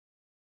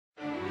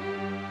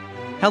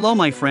Hello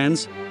my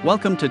friends,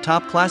 welcome to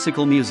Top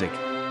Classical Music.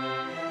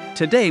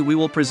 Today we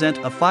will present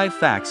 5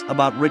 facts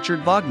about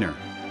Richard Wagner.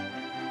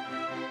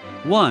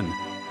 1.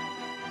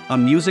 A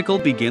musical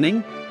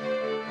beginning?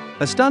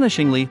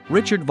 Astonishingly,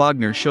 Richard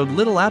Wagner showed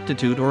little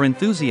aptitude or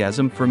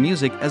enthusiasm for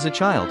music as a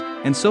child,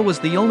 and so was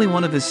the only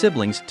one of his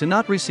siblings to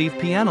not receive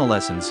piano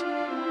lessons.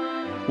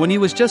 When he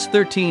was just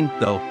 13,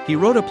 though, he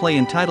wrote a play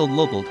entitled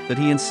Leubald that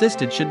he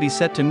insisted should be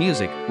set to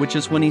music, which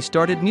is when he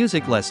started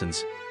music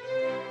lessons.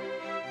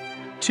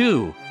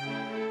 2.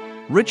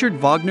 Richard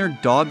Wagner,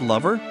 dog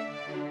lover?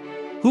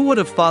 Who would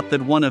have thought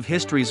that one of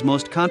history's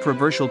most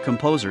controversial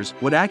composers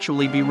would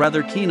actually be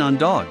rather keen on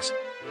dogs?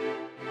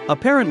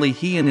 Apparently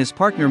he and his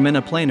partner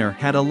Minna Planer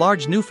had a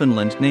large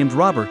Newfoundland named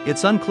Robert.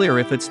 It's unclear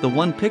if it's the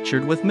one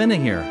pictured with Minna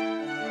here.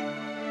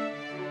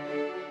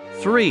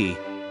 3.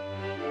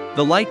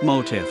 The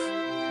leitmotif.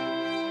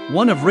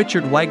 One of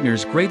Richard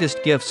Wagner's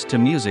greatest gifts to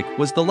music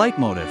was the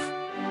leitmotif.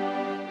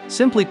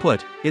 Simply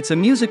put, it's a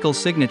musical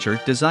signature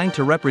designed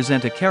to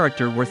represent a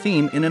character or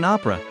theme in an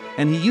opera,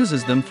 and he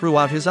uses them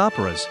throughout his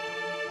operas.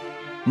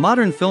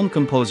 Modern film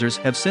composers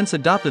have since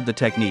adopted the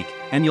technique,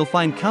 and you'll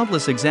find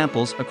countless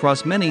examples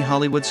across many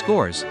Hollywood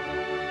scores.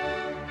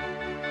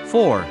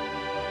 4.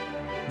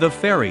 The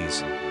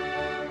Fairies.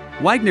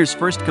 Wagner's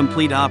first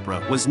complete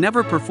opera was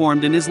never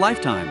performed in his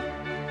lifetime.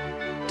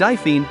 Die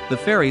Feen, The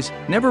Fairies,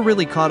 never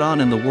really caught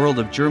on in the world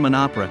of German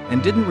opera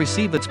and didn't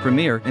receive its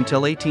premiere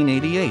until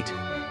 1888.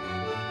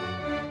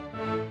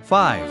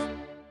 5.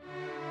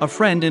 A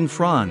Friend in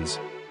Franz.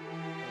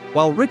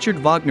 While Richard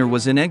Wagner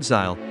was in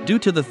exile, due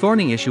to the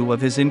thorny issue of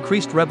his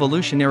increased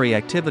revolutionary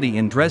activity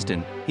in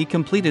Dresden, he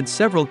completed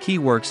several key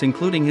works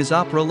including his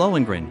opera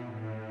Lohengrin.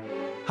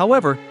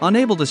 However,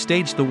 unable to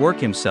stage the work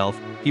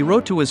himself, he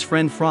wrote to his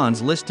friend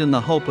Franz Liszt in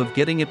the hope of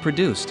getting it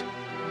produced.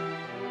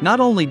 Not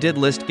only did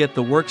Liszt get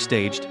the work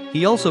staged,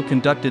 he also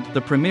conducted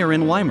the premiere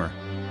in Weimar.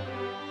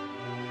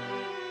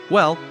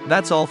 Well,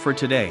 that's all for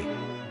today.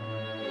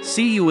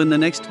 See you in the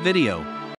next video.